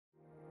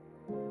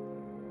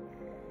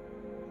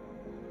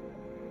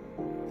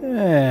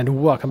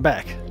And welcome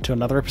back to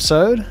another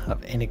episode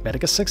of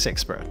Enigmatica 6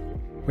 Expert,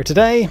 where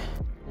today,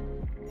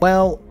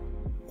 well,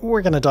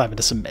 we're going to dive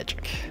into some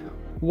magic.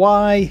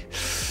 Why?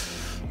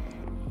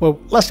 Well,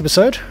 last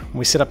episode,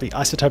 we set up the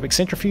isotopic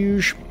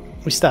centrifuge,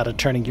 we started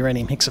turning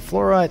uranium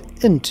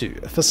hexafluoride into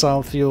a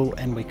fissile fuel,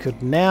 and we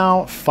could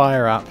now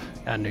fire up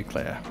our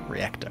nuclear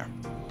reactor.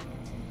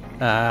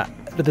 But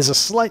there's a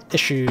slight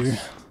issue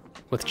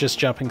with just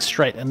jumping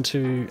straight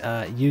into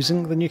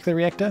using the nuclear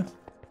reactor,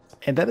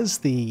 and that is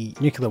the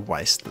nuclear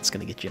waste that's going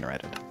to get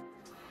generated.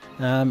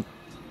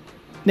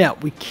 Now,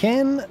 we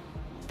can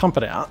pump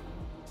it out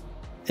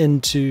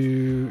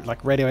into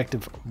like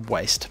radioactive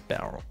waste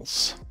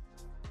barrels,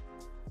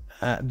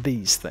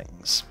 these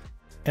things,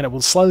 and it will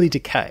slowly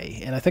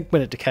decay, and I think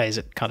when it decays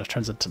it kind of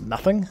turns into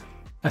nothing.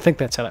 I think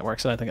that's how that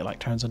works. I don't think it like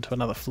turns into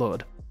another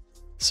fluid.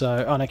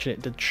 So, oh, and actually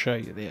it did show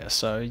you there,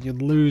 so you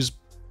lose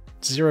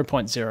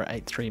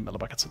 0.083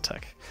 millibuckets a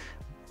tick.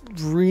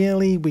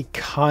 Really, we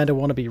kind of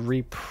want to be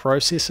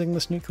reprocessing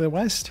this nuclear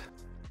waste,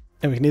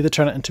 and we can either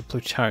turn it into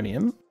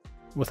plutonium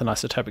with an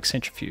isotopic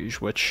centrifuge,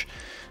 which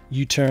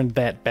you turn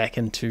that back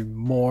into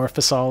more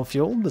fissile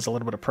fuel. There's a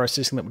little bit of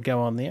processing that would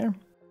go on there.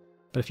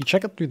 But if you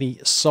check it through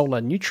the solar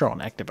neutron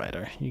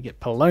activator, you get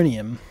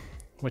polonium,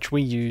 which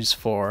we use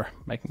for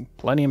making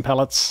polonium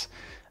pellets,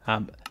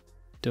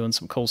 doing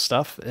some cool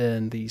stuff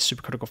in the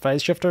supercritical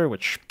phase shifter,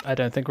 which I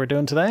don't think we're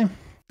doing today.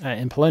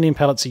 And polonium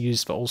pellets are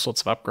used for all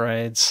sorts of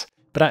upgrades.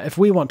 But if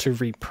we want to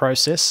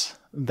reprocess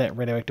that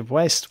radioactive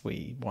waste,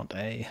 we want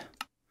a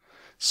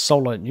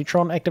solar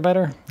neutron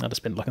activator. I've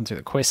just been looking through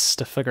the quests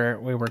to figure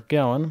out where we're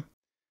going.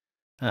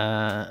 Where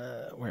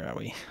are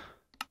we?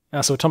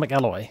 So atomic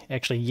alloy.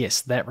 Actually,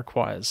 yes, that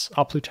requires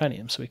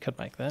plutonium, so we could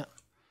make that,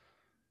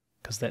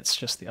 because that's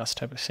just the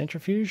isotopic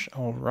centrifuge.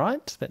 All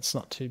right, that's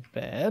not too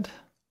bad.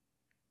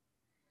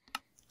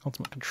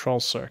 Ultimate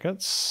control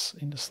circuits.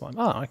 Into slime.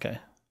 Oh, okay.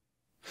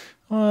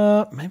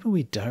 Maybe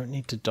we don't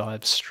need to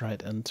dive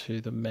straight into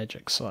the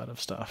magic side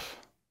of stuff.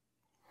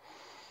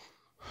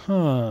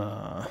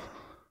 Huh.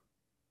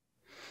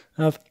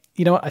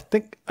 You know what? I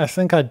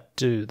think I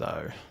do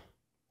though.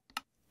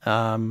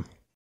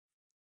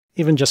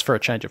 Even just for a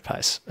change of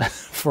pace,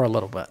 for a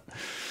little bit.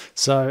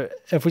 So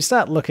if we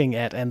start looking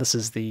at, and this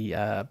is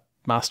the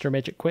Master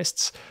Magic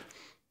quests,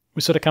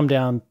 we sort of come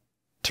down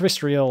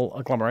Terrasteel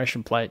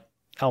agglomeration plate,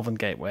 Elven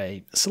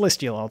Gateway,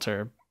 Celestial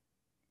Altar,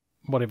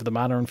 whatever the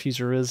mana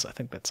infuser is. I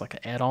think that's like an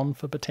add-on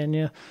for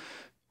Britannia,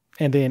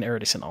 and then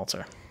Iridescent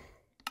Altar.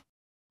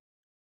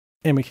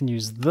 And we can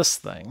use this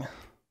thing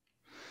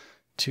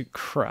to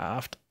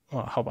craft,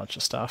 well, a whole bunch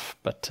of stuff,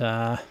 but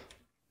I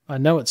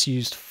know it's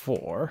used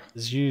for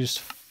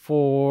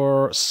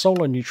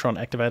solar neutron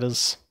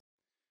activators.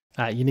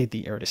 You need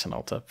the Iridescent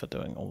Altar for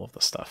doing all of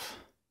this stuff.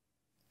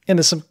 And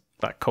there's some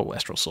like cool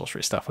astral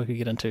sorcery stuff we could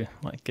get into,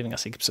 like giving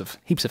us heaps of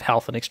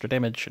health and extra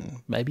damage,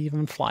 and maybe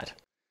even flight.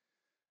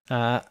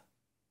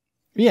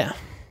 Yeah.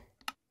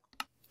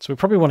 So we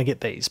probably want to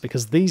get these,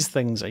 because these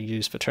things are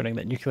used for turning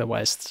that nuclear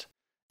waste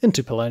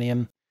into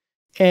polonium,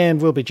 and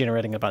we'll be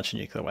generating a bunch of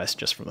nuclear waste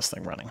just from this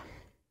thing running.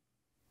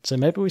 So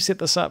maybe we set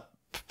this up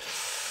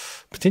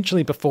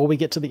potentially before we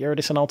get to the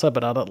Iridescent Altar,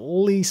 but I'd at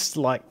least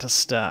like to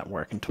start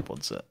working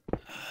towards it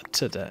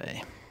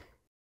today.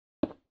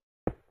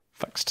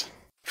 Fixed.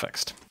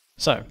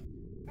 So,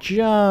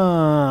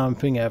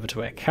 jumping over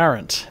to our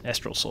current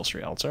astral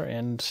sorcery altar,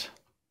 and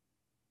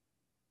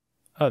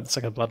oh, it's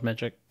like a blood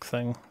magic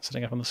thing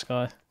sitting up in the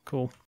sky.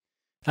 Cool.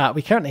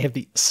 We currently have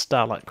the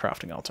Starlight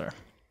Crafting Altar.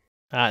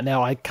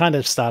 Now, I kind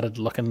of started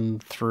looking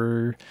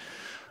through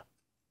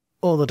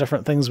all the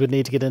different things we'd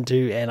need to get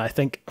into, and I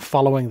think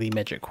following the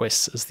magic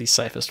quests is the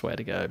safest way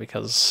to go,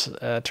 because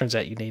it turns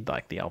out you need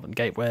like the Elven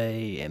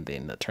Gateway, and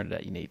then it turned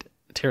out you need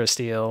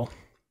Terrasteel.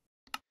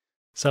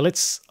 So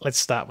let's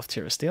start with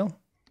Terrasteel.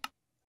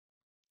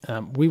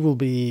 We will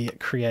be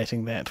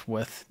creating that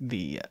with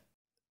the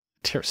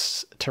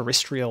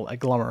Terrestrial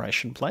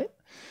agglomeration plate.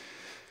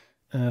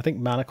 I think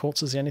mana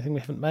quartz is the only thing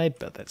we haven't made,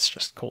 but that's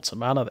just quartz and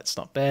mana. That's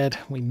not bad.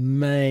 We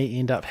may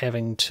end up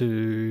having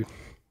to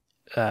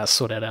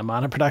sort out our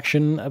mana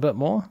production a bit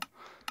more.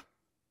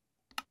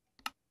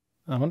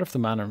 I wonder if the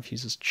mana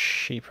infuse is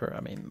cheaper.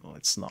 I mean,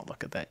 let's not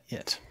look at that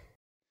yet.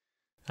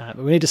 But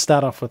we need to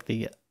start off with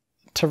the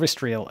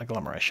Terrestrial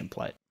agglomeration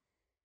plate.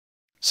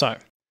 So,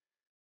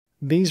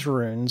 these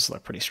runes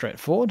look pretty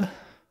straightforward.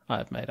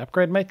 I've made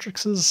upgrade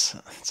matrices.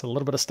 It's a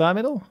little bit of star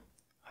metal.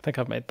 I think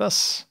I've made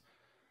this.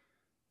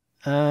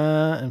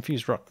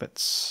 Infused rock,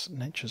 that's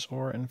nature's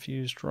aura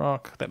infused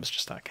rock. That was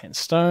just arcane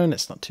stone.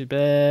 It's not too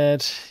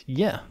bad.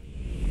 Yeah.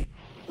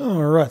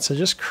 Alright, so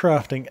just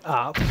crafting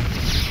up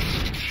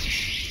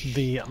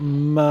the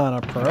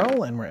mana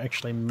pearl, and we're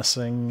actually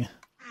missing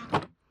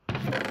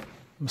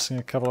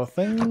a couple of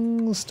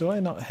things. Do I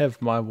not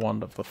have my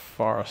wand of the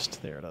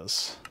forest? There it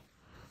is.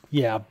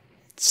 Yeah,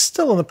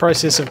 still in the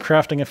process of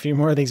crafting a few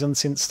more of these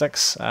incense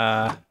sticks.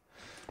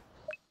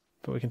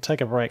 But we can take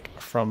a break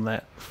from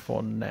that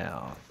for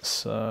now.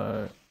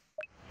 So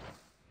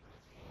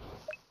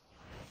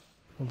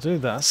we'll do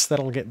this.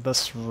 That'll get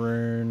this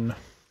rune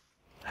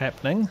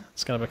happening.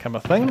 It's going to become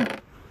a thing.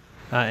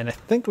 And I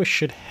think we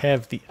should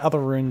have the other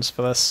runes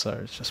for this,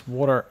 so it's just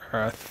water,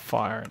 earth,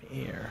 fire,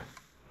 and air.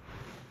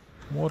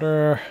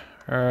 Water,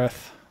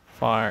 earth,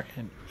 fire,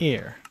 and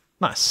air.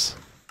 Nice.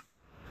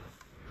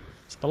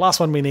 So the last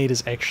one we need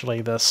is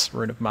actually this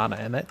Rune of Mana,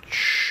 and that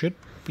should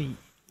be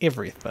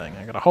everything.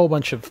 I got a whole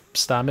bunch of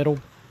star metal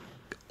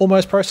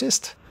almost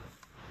processed.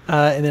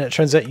 And then it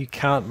turns out you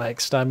can't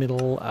make star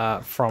metal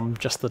from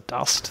just the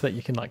dust that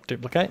you can like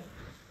duplicate.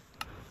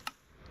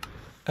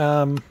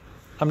 I'm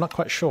not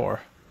quite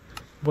sure.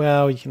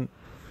 Well, you can...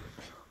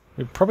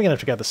 We're probably going to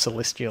have to go the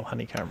Celestial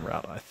Honeycomb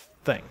route, I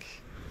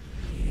think.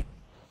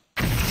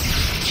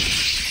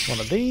 One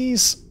of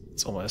these.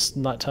 It's almost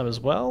nighttime as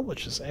well,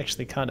 which is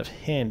actually kind of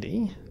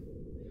handy.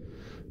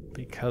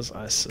 Because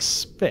I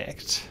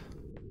suspect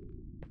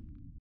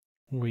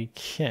we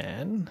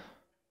can...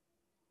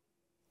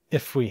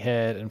 If we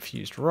had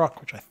infused rock,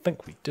 which I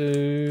think we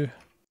do.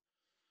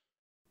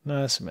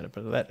 No, so made a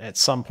bit of that at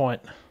some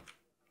point.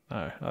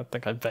 No, I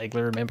think I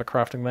vaguely remember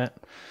crafting that.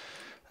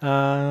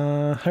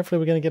 Hopefully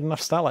we're going to get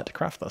enough starlight to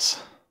craft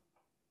this.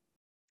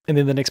 And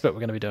then the next bit we're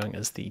going to be doing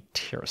is the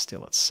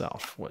Terrasteel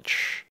itself,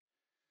 which...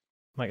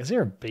 Like, is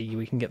there a bee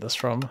we can get this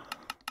from?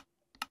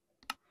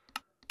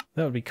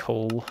 That would be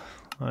cool.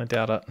 I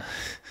doubt it.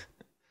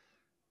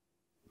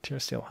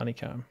 Terrasteel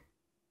honeycomb.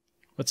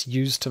 What's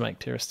used to make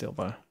Terrasteel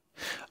though?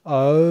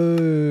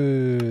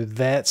 Oh,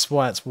 that's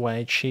why it's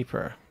way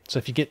cheaper. So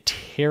if you get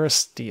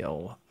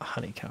Terrasteel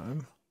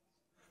honeycomb,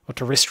 or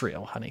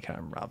terrestrial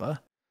honeycomb rather,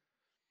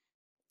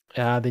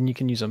 then you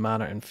can use a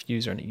mana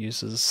infuser and it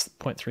uses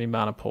 0.3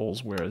 mana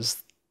pools,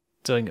 whereas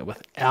doing it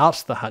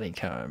without the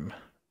honeycomb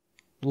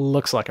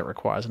looks like it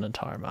requires an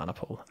entire mana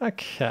pool.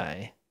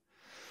 Okay.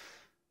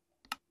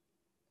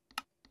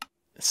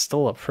 It's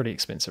still a pretty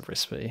expensive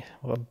recipe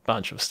with a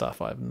bunch of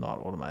stuff I've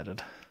not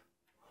automated.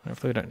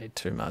 Hopefully we don't need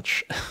too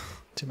much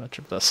too much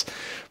of this.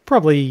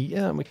 Probably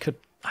we could,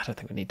 I don't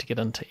think we need to get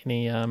into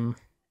any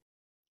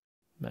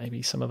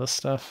maybe some of this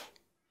stuff.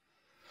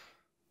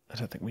 I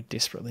don't think we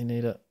desperately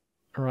need it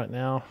right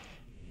now.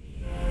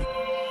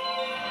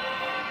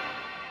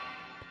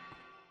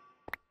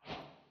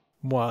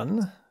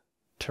 One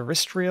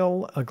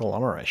terrestrial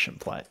agglomeration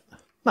plate.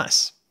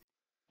 Nice.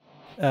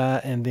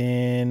 And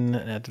then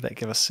did that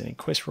give us any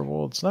quest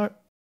rewards? No.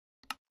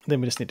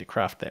 Then we just need to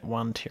craft that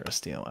one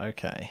Terrasteel.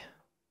 Okay.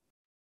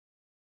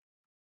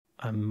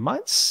 I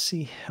might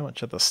see how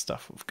much of this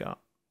stuff we've got.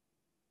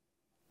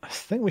 I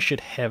think we should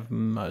have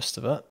most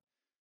of it.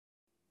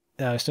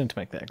 I still need to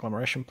make that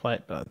agglomeration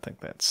plate, but I think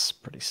that's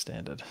pretty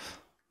standard.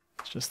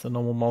 It's just the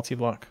normal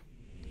multi-block.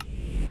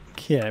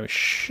 Okay, we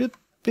should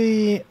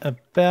be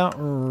about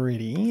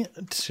ready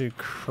to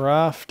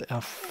craft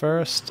our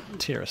first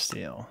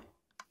Terrasteel.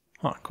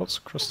 Oh, quartz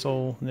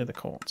crystal, nether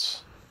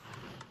quartz.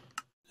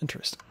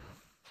 Interesting.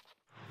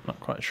 Not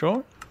quite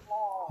sure.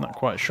 Not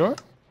quite sure.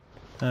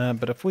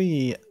 But if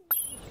we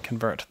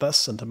convert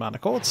this into mana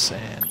quartz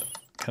and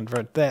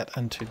convert that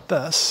into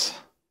this,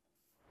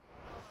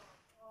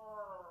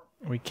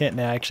 we can't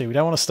now. Actually, we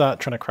don't want to start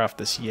trying to craft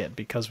this yet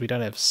because we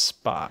don't have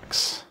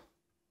sparks.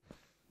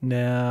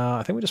 Now,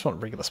 I think we just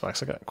want regular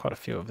sparks. I got quite a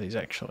few of these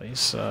actually.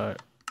 So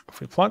if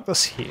we plug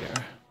this here,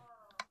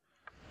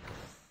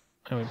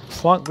 and we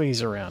plug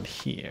these around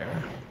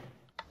here,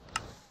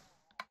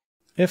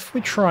 if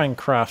we try and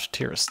craft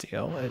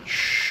Terrasteel, it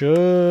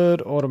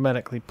should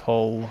automatically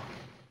pull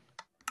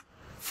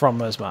from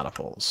those mana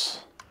pools.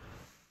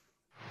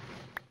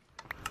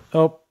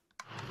 Oh.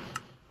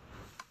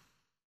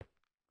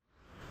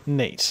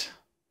 Neat.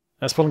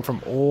 That's pulling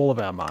from all of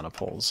our mana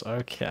pools.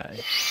 Okay.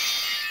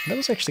 That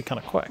was actually kind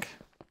of quick.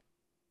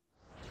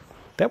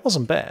 That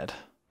wasn't bad.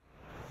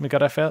 We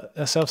got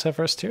ourselves our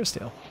first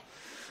Terrasteel.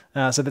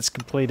 So that's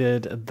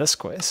completed this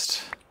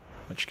quest,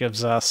 which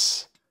gives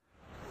us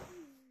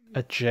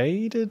a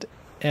jaded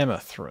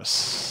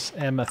amethyst,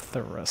 and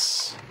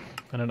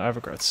an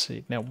overgrowth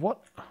seed. Now,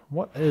 what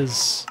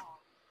is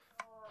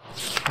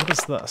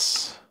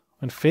this?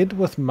 When fed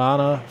with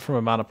mana from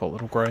a mana pool,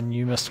 it'll grow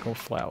new mystical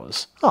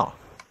flowers. Oh,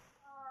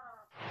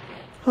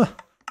 huh.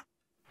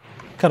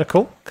 Kind of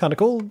cool. Kind of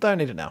cool. Don't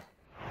need it now.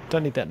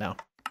 Don't need that now.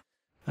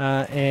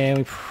 And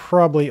we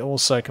probably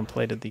also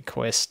completed the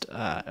quest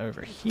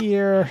over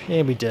here.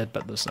 Yeah, we did,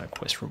 but there's no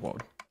quest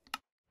reward.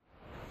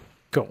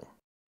 Cool.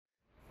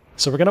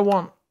 So we're going to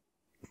want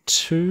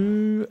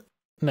 2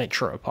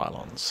 Natura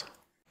Pylons.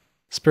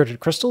 Spirited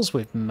crystals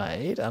we've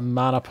made. A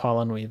mana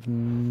pylon we've...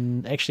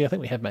 Actually, I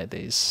think we have made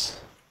these.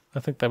 I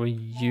think they were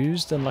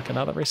used in like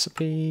another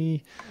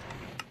recipe.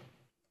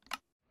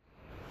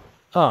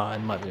 Oh, I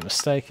might be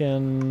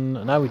mistaken.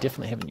 No, we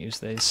definitely haven't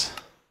used these.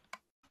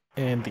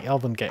 And the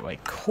Elven Gateway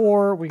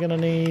Core we're going to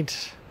need.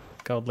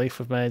 Gold Leaf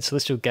we've made.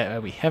 Celestial Gateway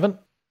we haven't.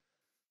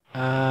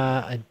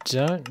 I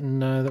don't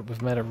know that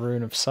we've made a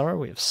Rune of Summer.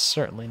 We have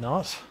certainly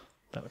not.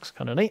 That looks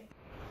kind of neat.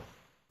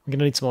 We're going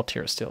to need some more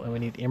Terrasteel, and we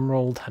need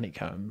Emerald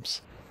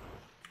Honeycombs.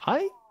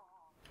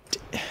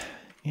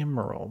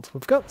 Emerald.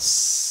 We've got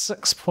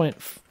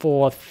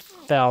 6.4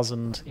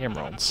 thousand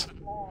emeralds.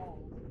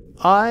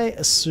 I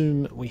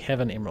assume we have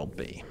an Emerald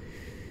Bee.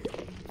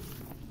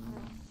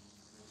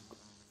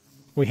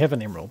 We have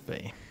an Emerald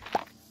Bee.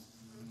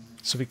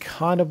 So we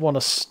kind of want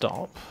to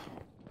stop.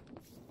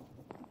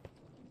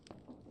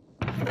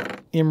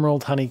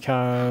 Emerald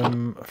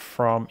honeycomb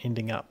from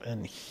ending up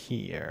in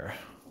here.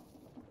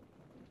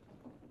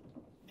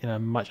 I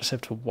might just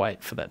have to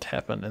wait for that to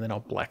happen, and then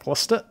I'll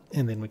blacklist it,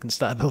 and then we can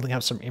start building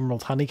up some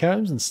emerald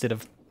honeycombs instead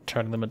of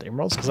turning them into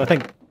emeralds, because I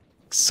think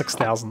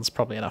 6,000 is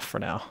probably enough for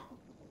now.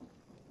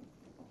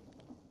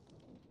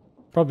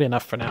 Probably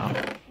enough for now,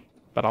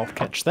 but I'll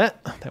catch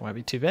that. That won't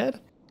be too bad.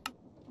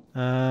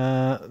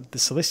 The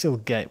Celestial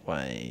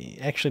Gateway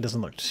actually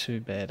doesn't look too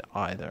bad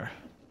either.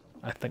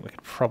 I think we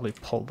could probably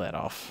pull that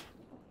off.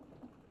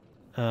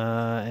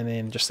 And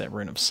then just that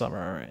Rune of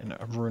Summer and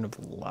a Rune of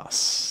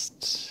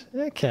Lust.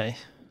 Okay.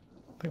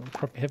 I think we'll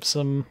probably have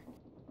some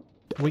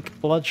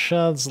weak blood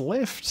shards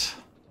left.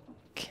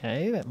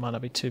 Okay, that might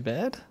not be too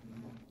bad.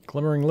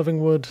 Glimmering Living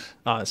Wood.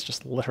 Ah, it's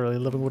just literally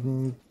living wood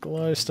and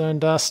glowstone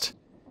dust.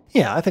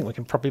 Yeah, I think we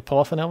can probably pull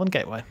off an Elven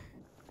Gateway.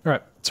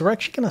 Alright, so we're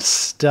actually going to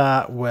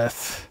start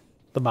with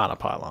the Mana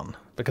Pylon,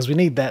 because we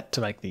need that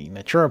to make the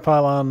Natura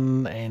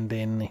Pylon, and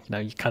then,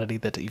 you kind of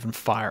need that to even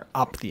fire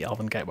up the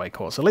Elven Gateway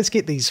core. So let's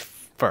get these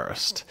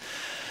first.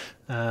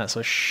 I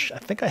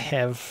think I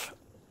have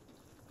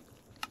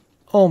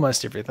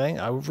almost everything.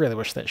 I really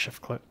wish that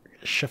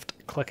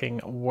shift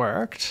clicking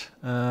worked.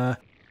 And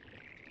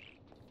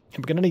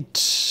we're going to need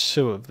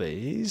 2 of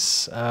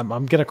these. I'm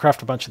going to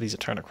craft a bunch of these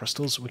Eterna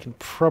Crystals. We can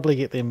probably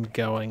get them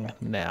going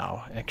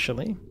now,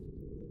 actually.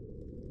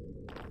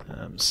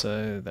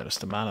 So that is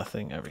the mana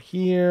thing over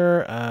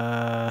here.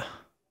 And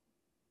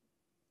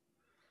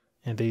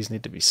these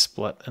need to be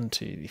split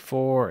into the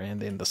 4 and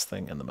then this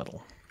thing in the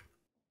middle.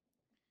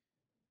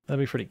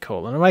 That'd be pretty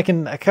cool. And I'm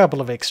making a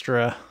couple of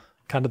extra,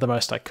 kind of the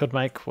most I could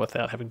make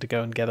without having to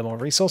go and gather more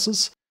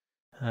resources.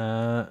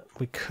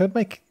 We could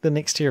make the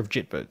next tier of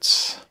jet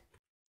boots,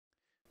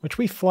 which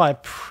we fly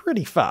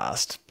pretty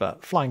fast,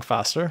 but flying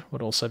faster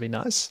would also be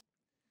nice.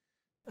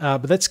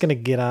 But that's going to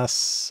get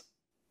us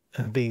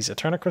these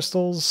Eterna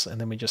Crystals,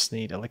 and then we just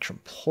need Electrum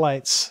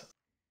Plates.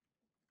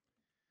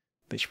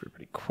 These should be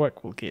pretty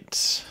quick. We'll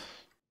get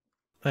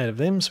 8 of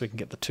them so we can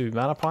get the 2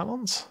 Mana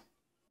Pylons.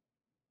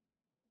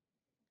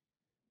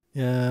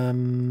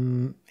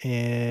 And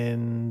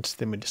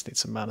then we just need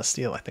some Mana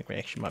Steel. I think we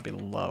actually might be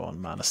low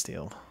on Mana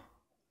Steel.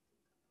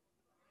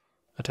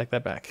 I take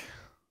that back.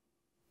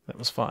 That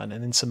was fine.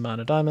 And then some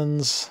Mana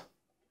Diamonds.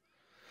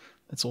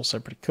 That's also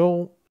pretty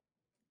cool.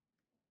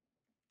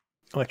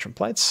 Electrum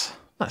Plates.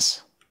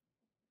 Nice.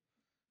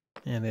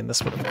 And then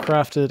this would have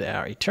crafted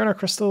our Eterna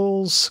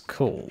Crystals.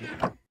 Cool.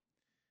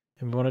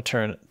 And we want to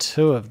turn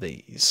 2 of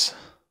these.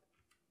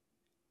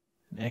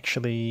 And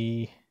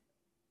actually...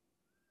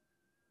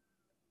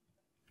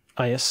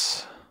 Oh,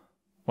 yes.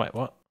 Wait,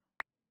 what?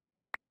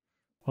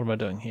 What am I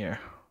doing here?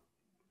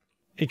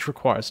 Each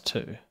requires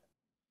 2.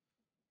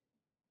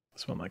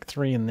 This one, like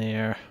 3 in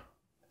there,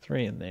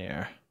 3 in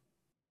there.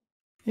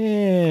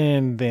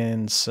 And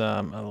then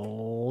some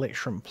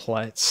Electrum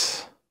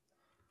Plates.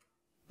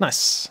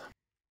 Nice.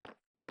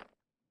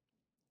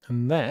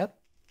 And that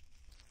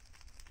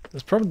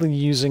is probably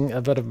using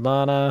a bit of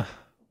mana.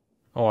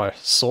 Or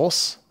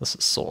source. This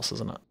is source,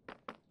 isn't it?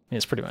 Yeah,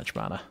 it's pretty much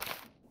mana.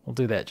 We'll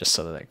do that just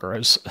so that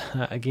grows.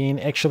 Again,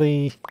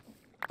 actually...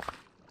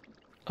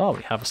 Oh,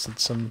 we harvested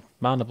some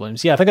mana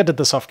blooms. Yeah, I think I did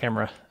this off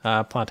camera,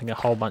 planting a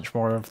whole bunch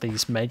more of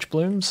these mage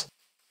blooms.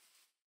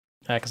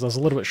 Because I was a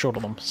little bit short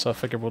of them, so I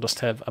figured we'll just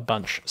have a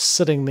bunch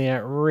sitting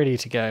there ready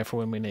to go for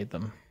when we need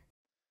them.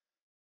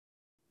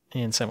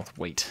 And same with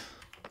wheat.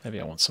 Maybe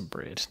I want some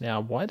bread.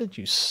 Now, why did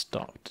you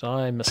stop? Did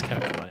I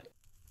miscalculate?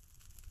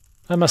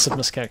 I must have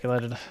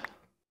miscalculated.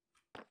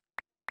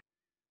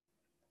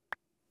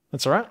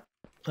 That's alright.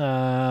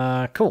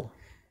 Cool.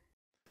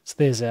 So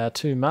there's our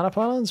 2 Mana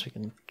Pylons. We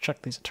can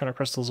chuck these Eterna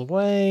Crystals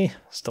away.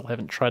 Still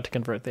haven't tried to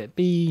convert that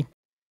bee.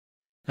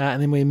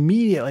 And then we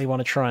immediately want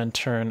to try and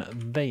turn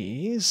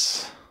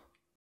these,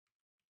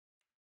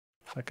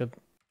 if I could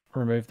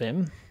remove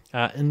them,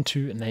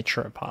 into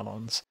Natura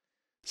Pylons.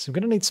 So I'm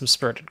going to need some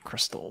Spirited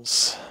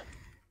Crystals.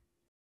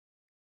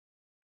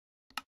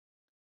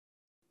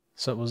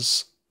 So it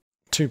was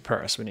 2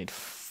 per, so we need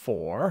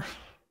 4.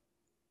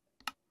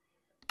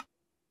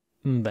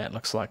 And that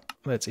looks like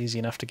that's easy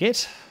enough to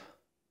get.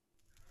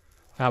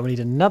 We need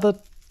another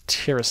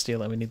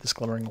Terrasteel, and we need this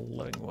Glimmering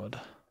Living Wood.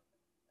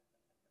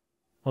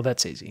 Well,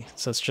 that's easy.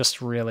 So it's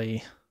just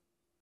really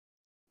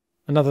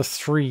another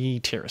 3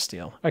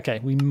 Terrasteel. Okay,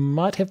 we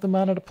might have the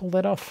mana to pull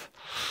that off.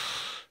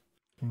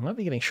 We might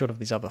be getting short of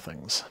these other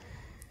things.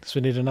 So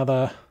we need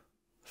another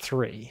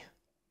 3.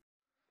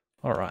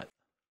 Alright.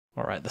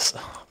 Alright, this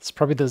is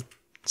probably the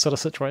sort of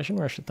situation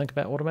where I should think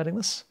about automating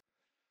this.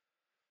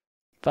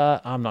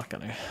 But I'm not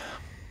going to.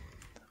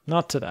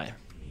 Not today.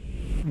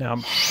 Now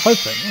I'm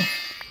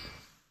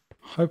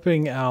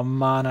hoping our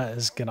mana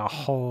is going to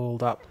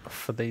hold up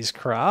for these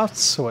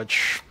crafts,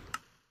 which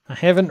I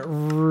haven't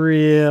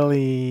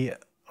really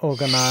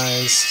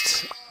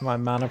organized my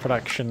mana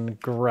production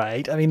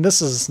great. I mean,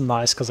 this is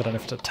nice because I don't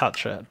have to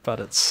touch it, but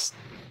it's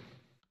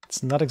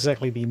not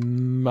exactly the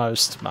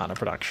most mana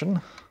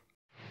production.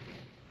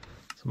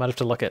 So I might have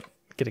to look at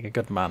getting a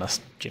good mana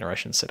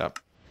generation set up.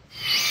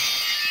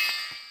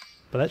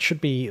 But that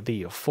should be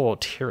the 4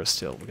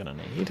 Terrasteel we're going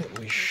to need.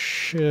 We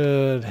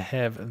should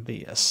have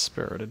the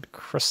spirited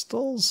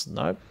crystals.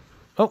 Nope.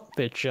 Oh,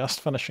 they're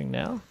just finishing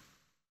now.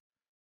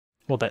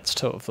 Well, that's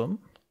 2 of them.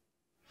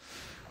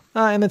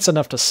 And it's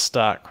enough to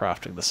start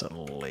crafting this at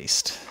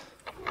least.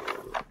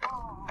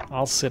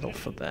 I'll settle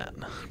for that.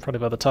 Probably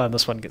by the time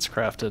this one gets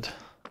crafted,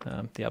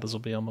 the others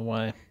will be on the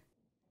way.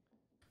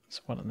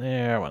 So one in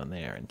there,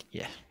 and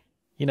yeah,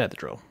 you know the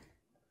drill.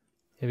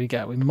 Here we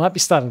go. We might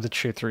be starting to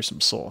chew through some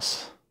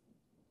sauce.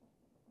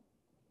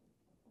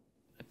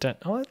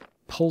 Oh, it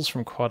pulls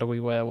from quite a wee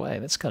way away.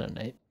 That's kind of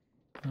neat.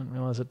 I didn't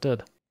realise it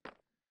did.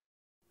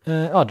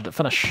 Oh, did it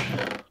finish?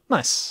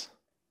 Nice.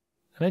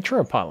 An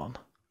Natura pylon.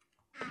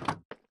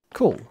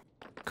 Cool.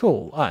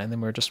 Cool. Ah, and then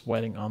we're just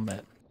waiting on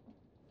that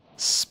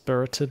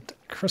spirited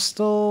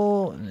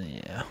crystal.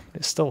 Yeah,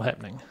 it's still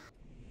happening.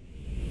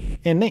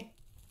 And neat.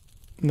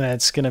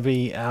 That's going to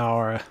be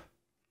our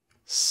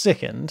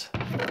second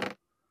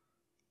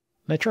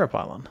Natura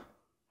pylon.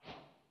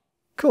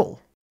 Cool.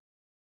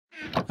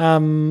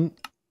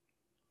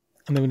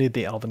 And then we need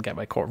the Elven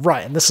Gateway Core.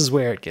 Right, and this is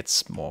where it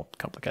gets more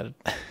complicated.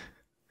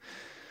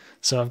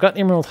 So I've got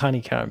Emerald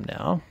Honeycomb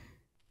now.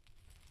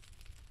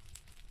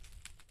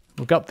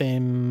 We've got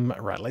them...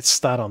 Right, let's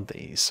start on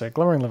these. So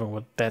Glimmering Living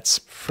Wood, that's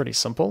pretty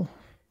simple.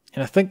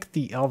 And I think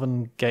the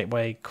Elven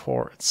Gateway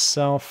Core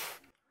itself,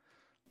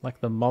 like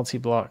the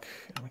multi-block,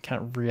 we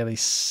can't really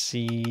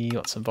see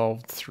what's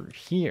involved through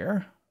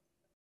here.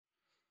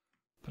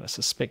 But I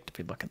suspect if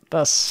you look at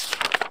this...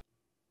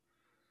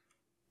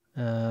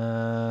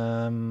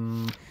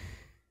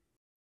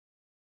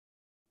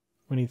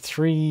 we need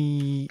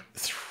three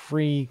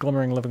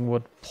Glimmering Living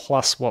Wood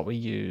plus what we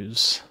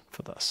use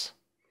for this.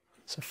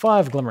 So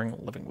 5 Glimmering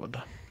Living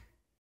Wood.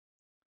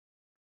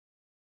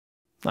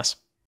 Nice.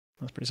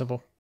 That's pretty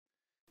simple.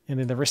 And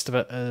then the rest of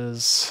it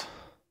is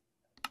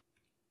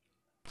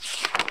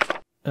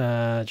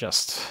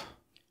just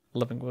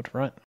Living Wood,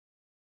 right?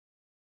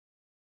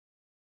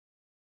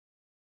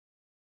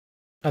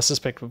 I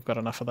suspect we've got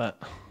enough of that.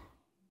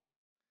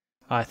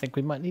 I think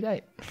we might need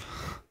 8.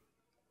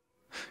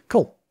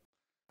 Cool.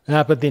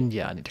 But then,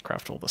 yeah, I need to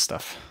craft all this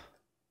stuff.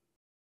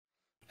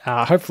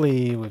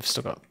 Hopefully we've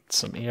still got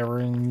some air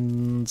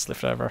runes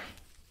left over.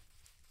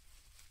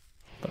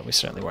 But we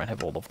certainly won't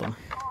have all of them.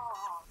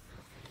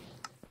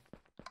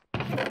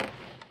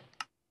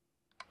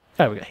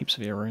 Oh, we got heaps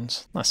of air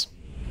runes. Nice.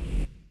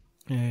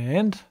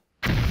 And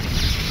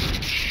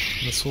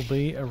this will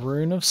be a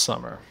rune of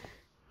summer.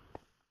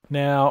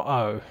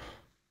 Now,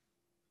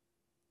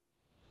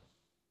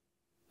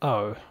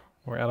 oh,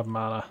 we're out of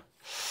mana.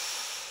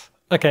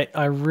 Okay,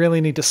 I really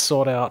need to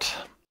sort out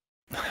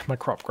my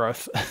crop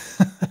growth.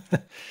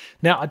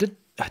 Now, I did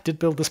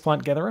build this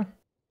plant gatherer.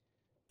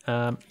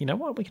 You know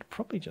what? We could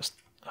probably just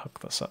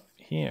hook this up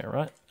here,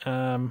 right?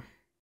 So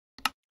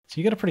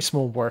you get a pretty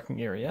small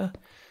working area.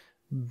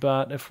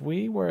 But if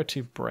we were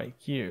to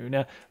break you...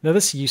 Now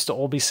this used to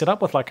all be set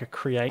up with like a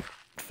create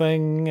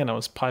thing, and I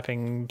was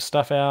piping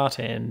stuff out,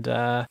 and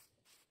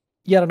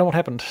yeah, I don't know what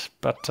happened,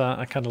 but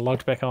I kind of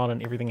logged back on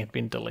and everything had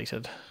been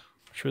deleted,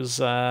 which was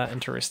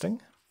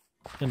interesting.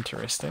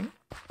 Interesting.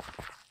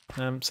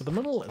 So the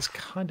middle is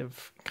kind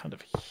of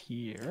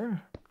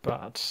here,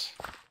 but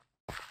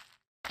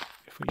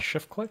if we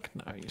shift click,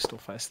 no, you still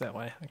face that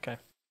way. Okay.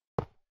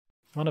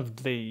 One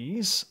of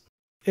these,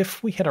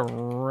 if we had a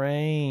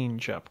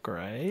range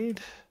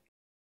upgrade,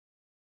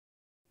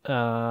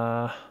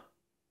 something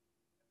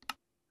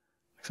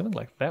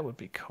like that would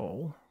be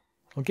cool.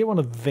 I'll get one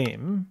of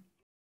them,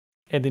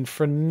 and then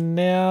for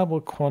now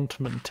we'll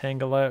quantum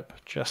entanglope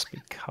just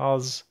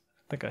because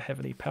I think I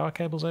have any power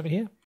cables over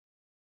here.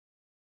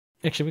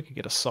 Actually, we could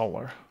get a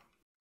solar.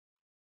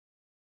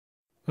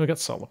 We've got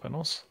solar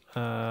panels.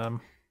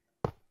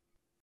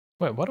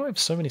 Wait, why do I have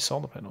so many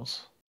solar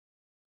panels?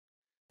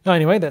 Oh,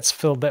 anyway, that's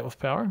filled that with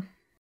power.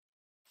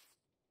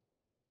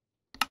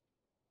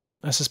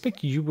 I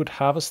suspect you would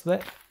harvest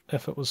that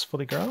if it was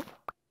fully grown.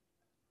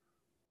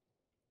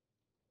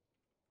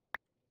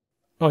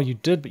 Oh, you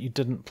did, but you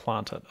didn't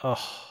plant it. Oh.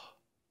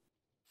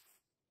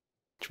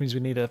 Which means we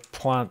need a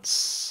plant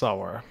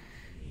sower.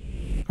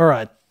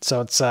 Alright, so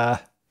it's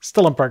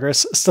still in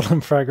progress,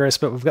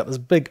 but we've got this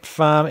big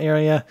farm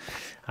area.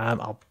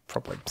 I'll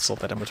probably sort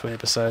that in between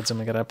episodes, and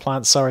we've got a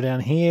plant sower down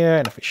here,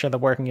 and if we show the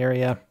working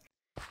area,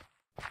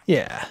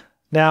 yeah.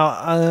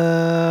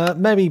 Now,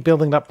 maybe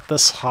building up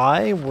this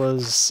high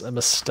was a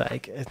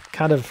mistake.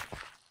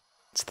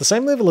 It's the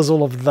same level as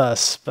all of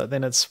this, but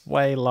then it's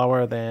way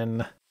lower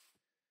than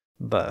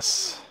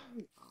this.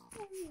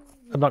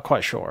 I'm not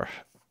quite sure.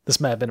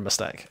 This may have been a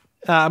mistake.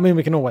 I mean,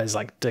 we can always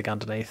like dig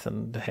underneath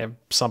and have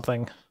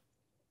something.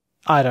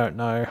 I don't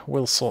know.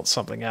 We'll sort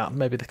something out.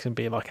 Maybe there can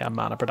be like our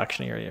mana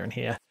production area in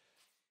here.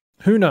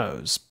 Who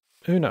knows?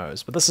 Who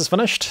knows? But this is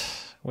finished.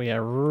 We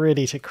are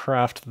ready to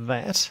craft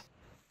that.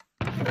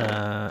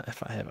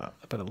 If I have a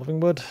bit of living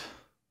wood.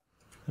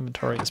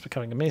 Inventory is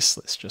becoming a mess.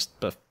 Let's just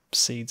biff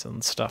seeds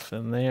and stuff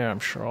in there. I'm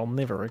sure I'll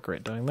never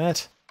regret doing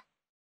that.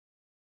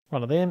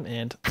 One of them,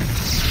 and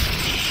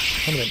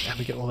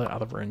we get all the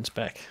other runes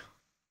back.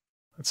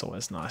 That's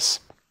always nice.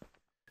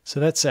 So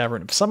that's our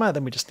rune of summer.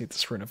 Then we just need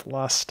this rune of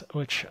lust,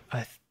 which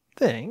I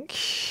think...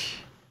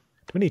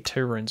 Do we need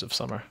 2 runes of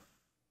summer?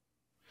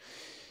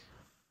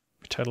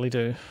 We totally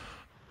do.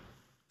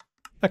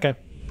 Okay.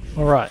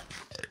 Alright.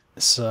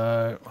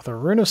 So, with a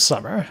rune of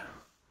summer,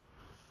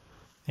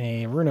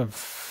 a rune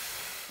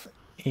of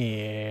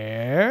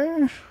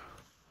air,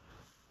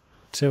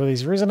 2 of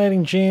these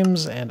resonating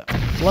gems, and a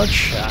blood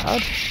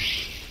shard.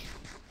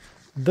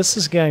 This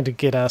is going to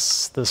get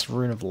us this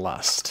rune of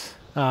lust.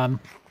 And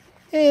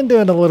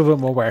doing a little bit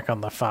more work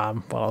on the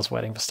farm while I was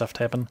waiting for stuff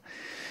to happen.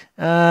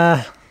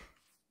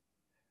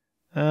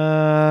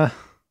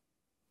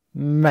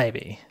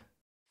 Maybe.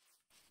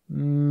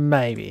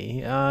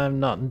 Maybe. I'm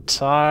not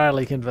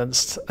entirely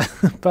convinced,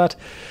 but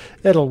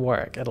it'll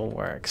work. It'll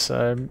work.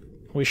 So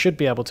we should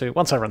be able to,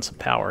 once I run some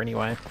power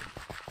anyway,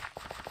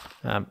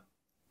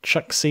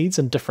 chuck seeds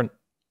in different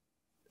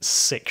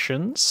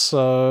sections.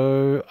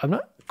 So I'm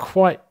not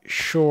quite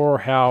sure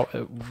how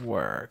it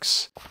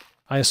works.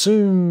 I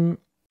assume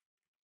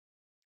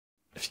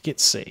if you get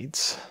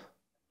seeds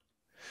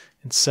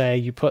and say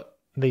you put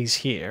these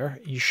here,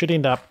 you should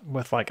end up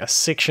with like a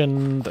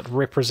section that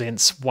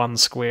represents 1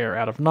 square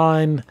out of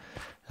 9,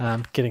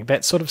 getting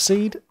that sort of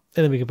seed,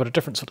 and then we can put a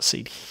different sort of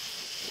seed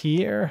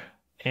here,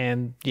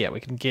 and yeah, we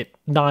can get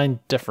 9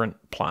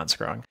 different plants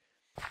growing.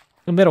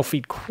 And that'll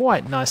feed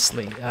quite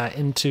nicely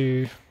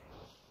into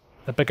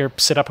a bigger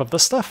setup of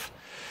this stuff,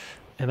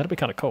 and that'll be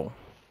kind of cool.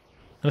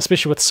 And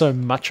especially with so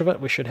much of it,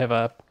 we should have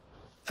a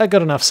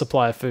good enough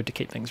supply of food to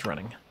keep things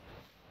running.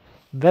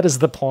 That is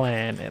the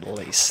plan, at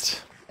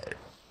least.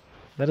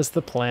 That is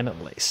the plan,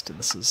 at least. And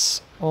this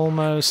is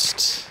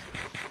almost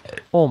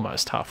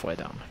halfway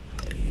done.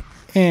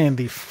 And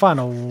the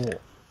final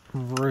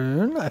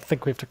rune, I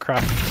think we have to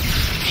craft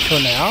for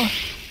now.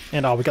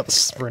 And oh, we got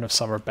this rune of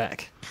summer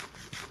back.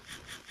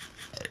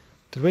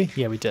 Did we?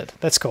 Yeah, we did.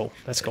 That's cool.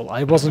 That's cool.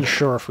 I wasn't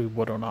sure if we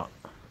would or not.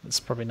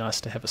 It's probably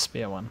nice to have a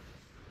spare one.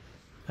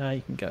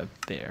 You can go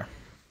there.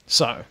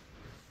 So,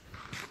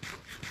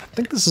 I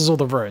think this is all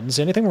the runes.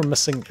 The only thing we're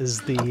missing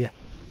is the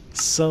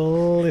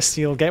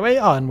Celestial Gateway.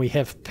 Oh, and we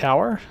have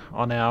power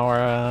on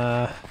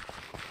our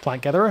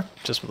plant gatherer,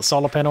 just with a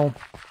solar panel.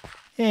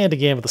 And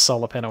again with the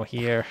solar panel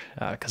here,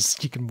 because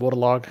you can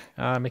waterlog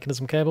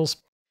mechanism cables.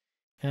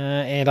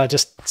 And I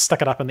just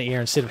stuck it up in the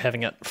air instead of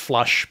having it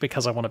flush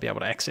because I want to be able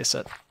to access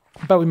it.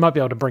 But we might be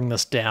able to bring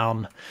this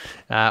down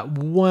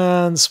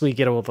once we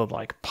get all the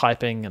like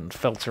piping and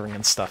filtering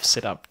and stuff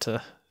set up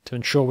to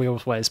ensure we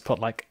always put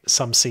like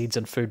some seeds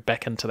and food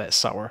back into that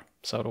sower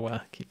so it'll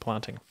keep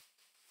planting.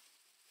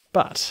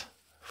 But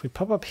if we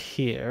pop up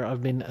here,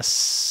 I've been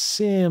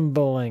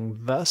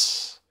assembling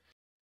this.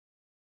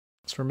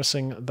 So we're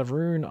missing the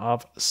rune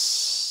of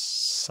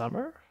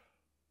summer,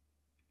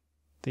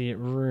 the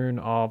rune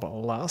of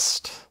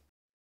lust,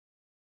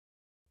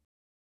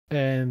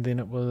 and then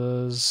it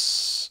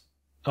was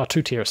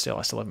 2 Terrasteel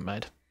I still haven't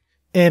made.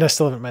 And I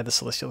still haven't made the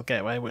Celestial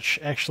Gateway, which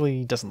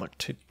actually doesn't look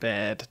too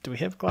bad. Do we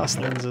have glass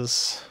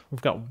lenses?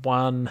 We've got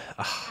 1.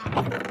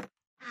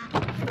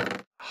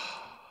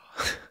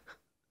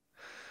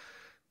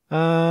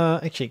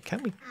 Actually,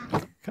 can't we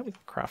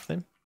craft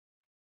them?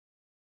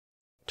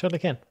 Totally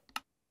can.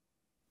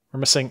 We're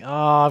missing.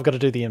 Oh, I've got to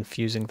do the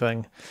infusing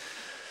thing.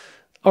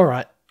 All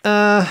right.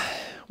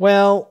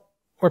 Well,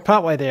 we're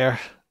partway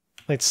there.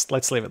 Let's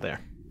leave it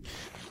there.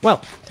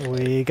 Well,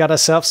 we got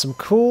ourselves some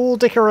cool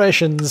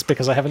decorations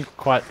because I haven't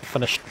quite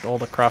finished all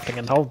the crafting,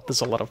 and there's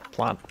a lot of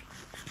plant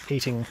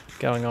eating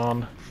going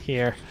on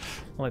here.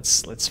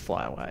 Let's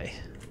fly away.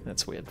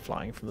 That's weird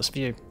flying from this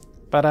view.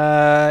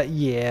 But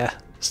yeah,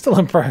 still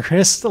in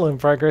progress,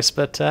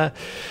 but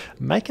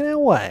making our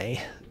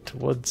way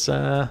towards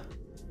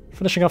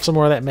finishing off some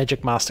more of that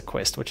Magic Master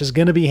quest, which is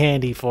going to be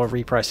handy for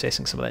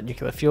reprocessing some of that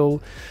nuclear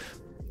fuel,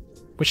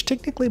 which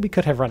technically we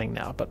could have running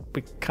now, but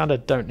we kind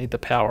of don't need the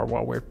power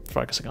while we're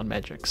focusing on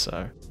magic.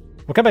 So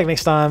we'll come back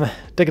next time,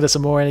 dig into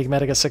some more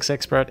Enigmatica 6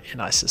 Expert,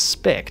 and I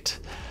suspect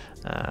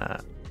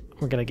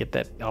we're going to get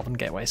that Elven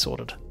Gateway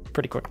sorted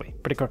pretty quickly.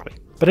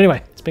 But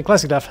anyway, it's been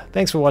ClassicDuff.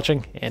 Thanks for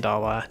watching, and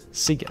I'll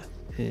see you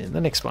in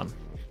the next one.